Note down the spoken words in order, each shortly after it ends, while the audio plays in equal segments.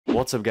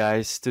What's up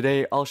guys,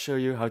 today I'll show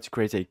you how to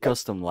create a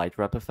custom light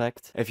wrap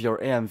effect. If your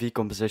AMV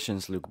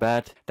compositions look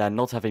bad, then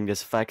not having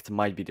this effect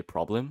might be the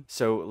problem.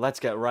 So let's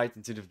get right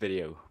into the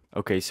video.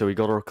 Okay, so we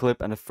got our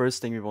clip and the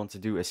first thing we want to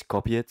do is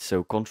copy it,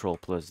 so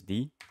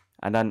Ctrl+D.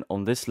 And then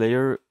on this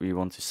layer we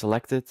want to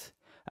select it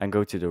and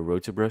go to the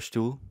roto brush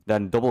tool.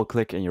 Then double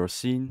click in your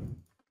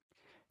scene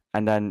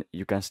and then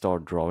you can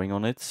start drawing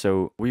on it.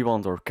 So we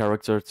want our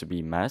character to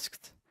be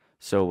masked,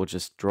 so we'll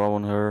just draw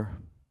on her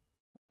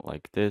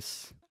like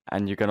this.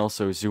 And you can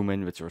also zoom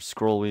in with your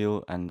scroll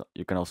wheel and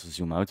you can also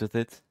zoom out with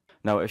it.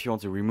 Now if you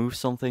want to remove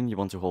something, you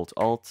want to hold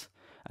Alt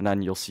and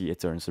then you'll see it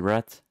turns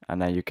red and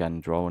then you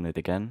can draw on it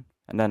again.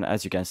 And then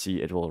as you can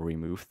see, it will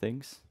remove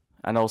things.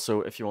 And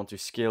also if you want to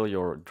scale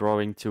your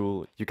drawing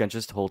tool, you can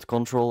just hold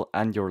Ctrl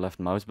and your left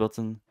mouse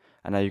button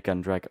and then you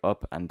can drag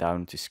up and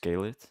down to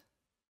scale it.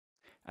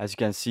 As you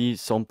can see,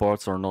 some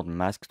parts are not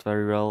masked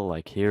very well,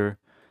 like here.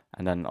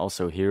 And then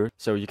also here.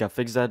 So you can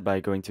fix that by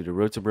going to the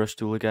roto brush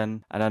tool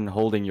again and then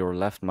holding your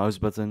left mouse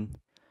button,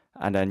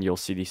 and then you'll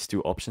see these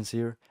two options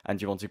here,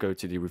 and you want to go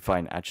to the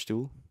refine edge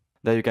tool.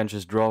 Then you can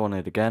just draw on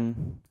it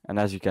again, and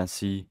as you can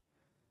see,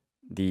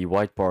 the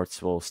white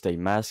parts will stay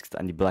masked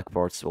and the black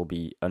parts will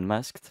be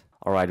unmasked.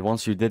 Alright,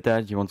 once you did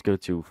that, you want to go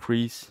to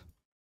freeze,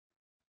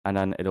 and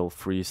then it'll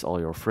freeze all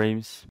your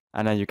frames,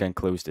 and then you can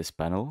close this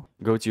panel.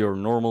 Go to your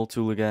normal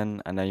tool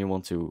again, and then you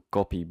want to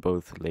copy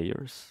both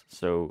layers.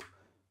 So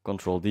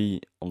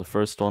Ctrl-D on the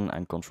first one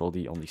and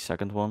Ctrl-D on the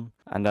second one.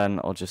 And then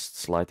I'll just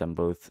slide them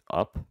both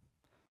up.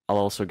 I'll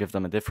also give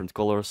them a different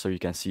color so you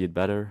can see it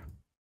better.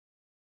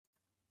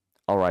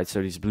 Alright,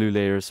 so these blue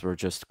layers were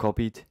just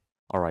copied.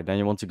 Alright, then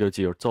you want to go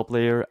to your top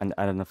layer and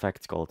add an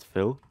effect called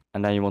fill.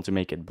 And then you want to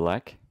make it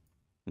black.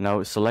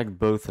 Now select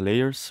both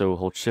layers, so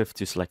hold shift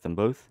to select them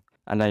both.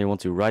 And then you want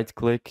to right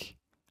click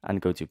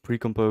and go to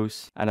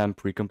pre-compose. And then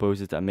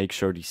pre-compose it and make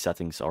sure these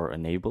settings are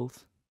enabled.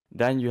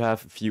 Then you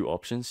have a few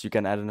options. You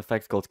can add an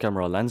effect called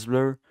camera lens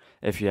blur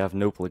if you have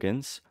no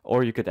plugins,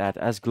 or you could add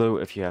S-glow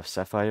if you have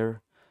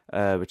Sapphire,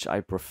 which I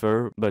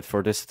prefer, but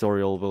for this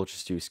tutorial we'll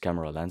just use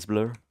camera lens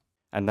blur.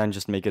 And then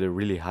just make it a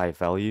really high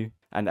value.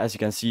 And as you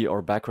can see,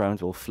 our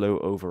background will flow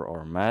over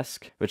our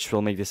mask, which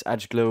will make this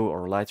edge glow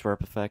or light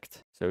wrap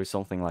effect. So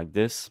something like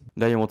this.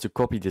 Then you want to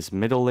copy this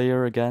middle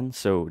layer again.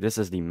 So this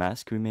is the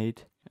mask we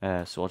made.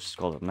 So I'll just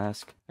call it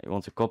mask. You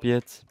want to copy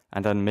it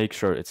and then make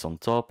sure it's on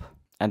top.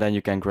 And then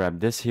you can grab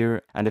this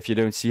here, and if you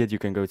don't see it, you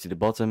can go to the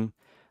bottom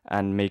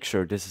and make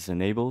sure this is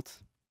enabled.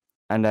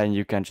 And then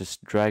you can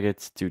just drag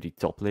it to the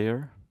top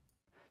layer.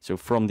 So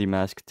from the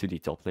mask to the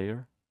top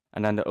layer.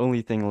 And then the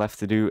only thing left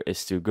to do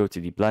is to go to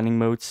the blending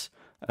modes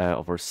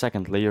of our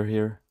second layer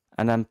here,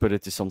 and then put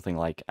it to something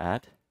like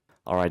add.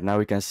 Alright, now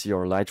we can see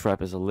our light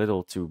wrap is a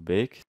little too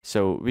big.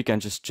 So we can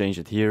just change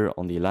it here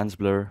on the lens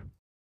blur,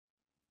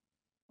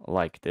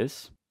 like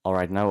this.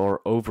 Alright, now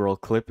our overall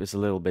clip is a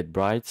little bit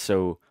bright,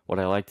 so what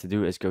I like to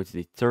do is go to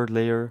the third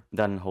layer,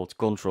 then hold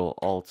Ctrl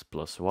Alt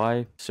plus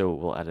Y, so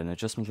we'll add an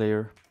adjustment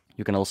layer.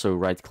 You can also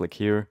right click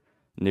here,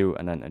 new,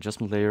 and then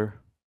adjustment layer.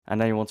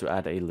 And then you want to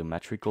add a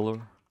lumetri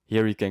color.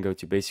 Here you can go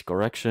to basic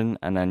correction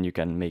and then you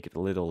can make it a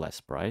little less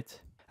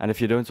bright. And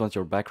if you don't want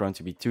your background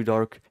to be too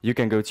dark, you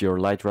can go to your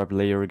light wrap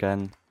layer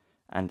again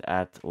and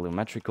add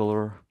lumetri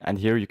color, and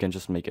here you can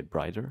just make it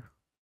brighter.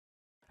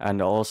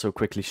 And I'll also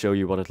quickly show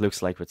you what it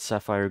looks like with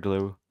Sapphire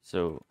Glow.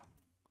 So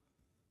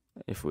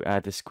if we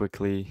add this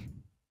quickly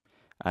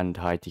and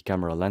hide the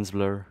camera lens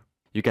blur,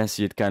 you can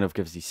see it kind of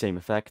gives the same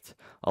effect.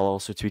 I'll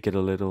also tweak it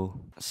a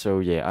little. So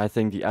yeah, I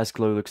think the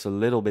S-glow looks a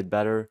little bit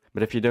better,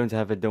 but if you don't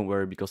have it, don't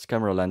worry, because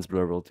camera lens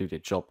blur will do the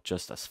job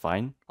just as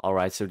fine.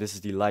 Alright, so this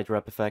is the light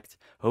wrap effect.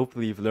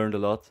 Hopefully you've learned a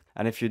lot,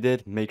 and if you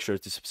did, make sure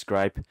to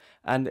subscribe.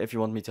 And if you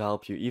want me to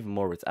help you even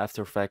more with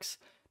After Effects,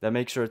 then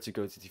make sure to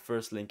go to the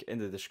first link in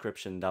the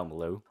description down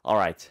below.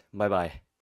 Alright, bye bye.